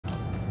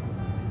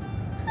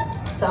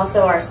It's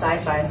also our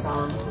sci-fi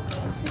song,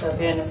 so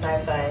if you're into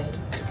sci-fi,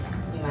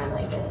 you might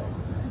like it.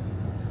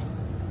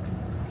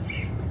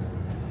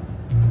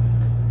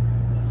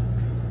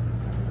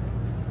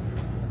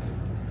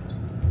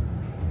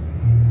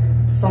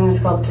 The song is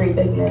called Three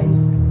Big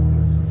Names.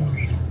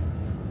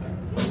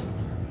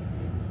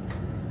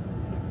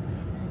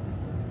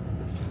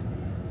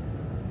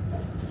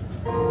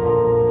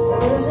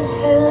 There's a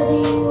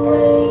heavy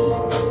weight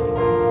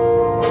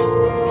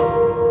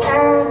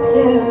out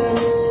there in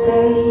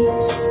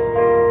space.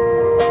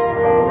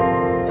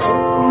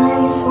 Took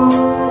one for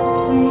a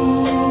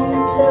team,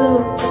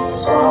 took a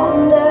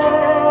swan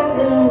dive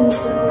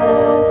into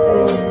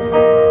nothing.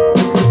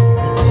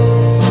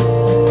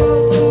 Up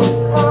to my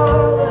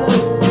collar,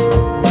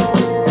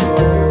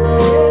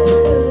 said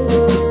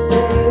couldn't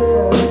save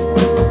her.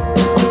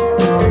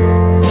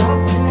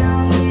 Dropped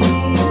down the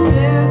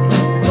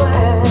American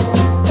flag,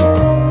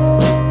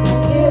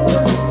 like it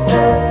was a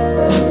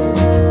feather.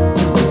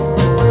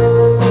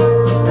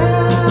 Walked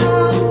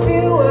around a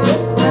few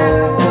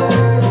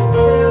wildflowers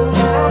till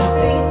my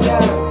feet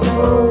got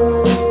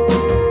sore.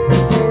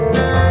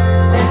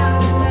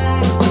 Found an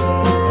ice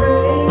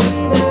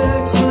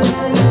crater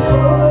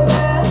 24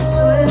 by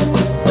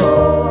 24.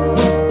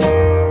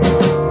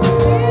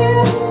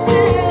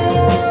 Missing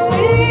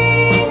we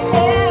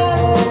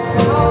have a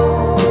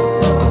call.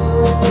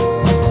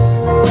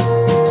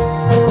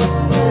 So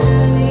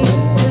many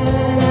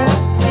that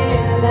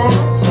I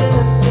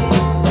just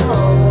can't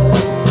solve.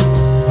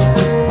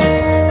 They're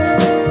here on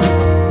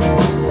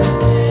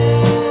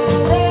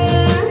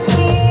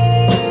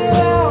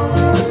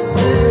this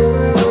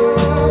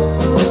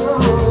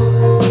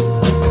sparrow.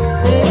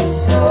 They're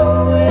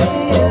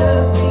showing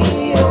up the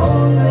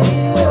only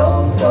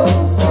road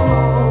goes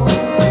on.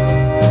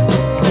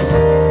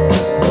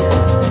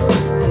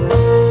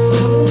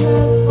 Coming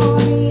up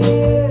on a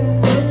year,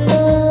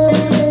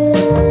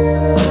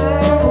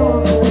 fly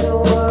over the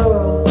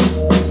world.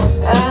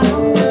 I'm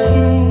the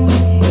king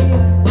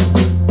here,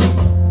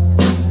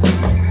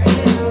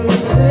 and the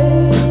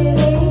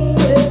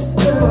prettiest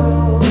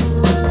girl.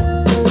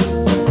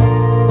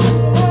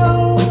 No,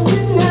 the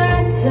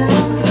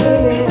nighttime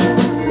here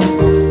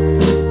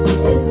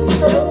isn't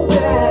so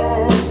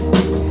bad.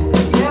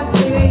 Got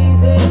three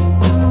big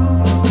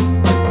rooms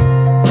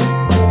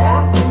that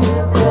I can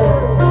look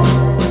at.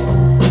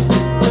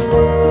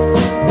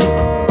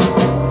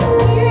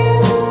 You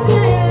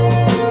say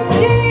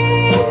we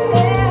have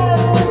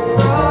a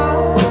problem,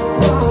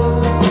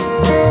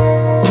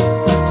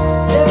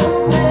 so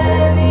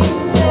many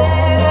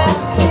that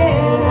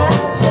I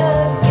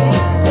just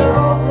can't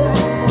solve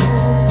them.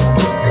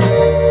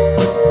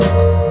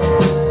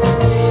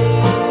 They're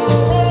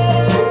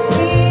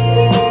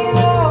here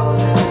on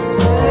this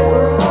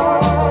sparrow.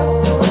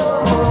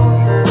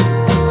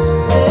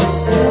 They're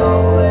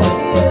showing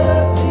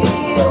up the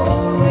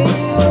only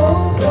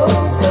road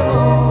goes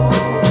on.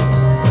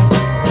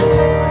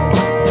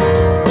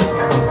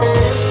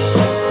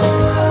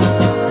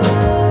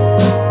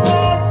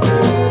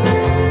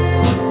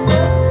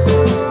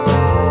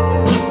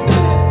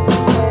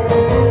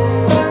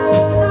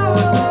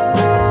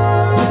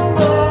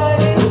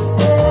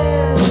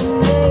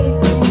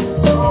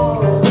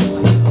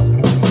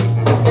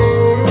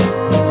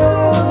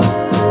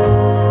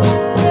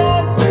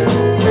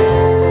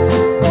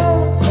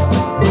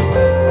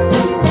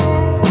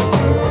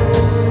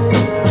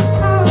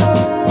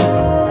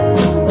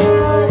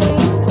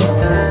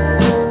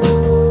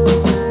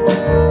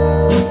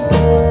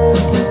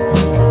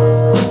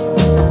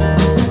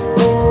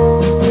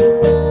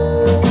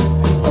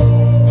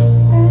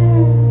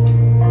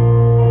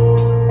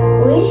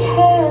 We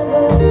have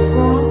a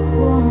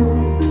problem,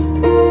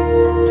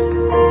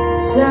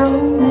 so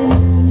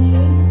many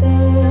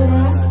that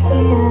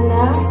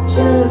I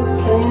just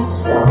can't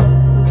solve.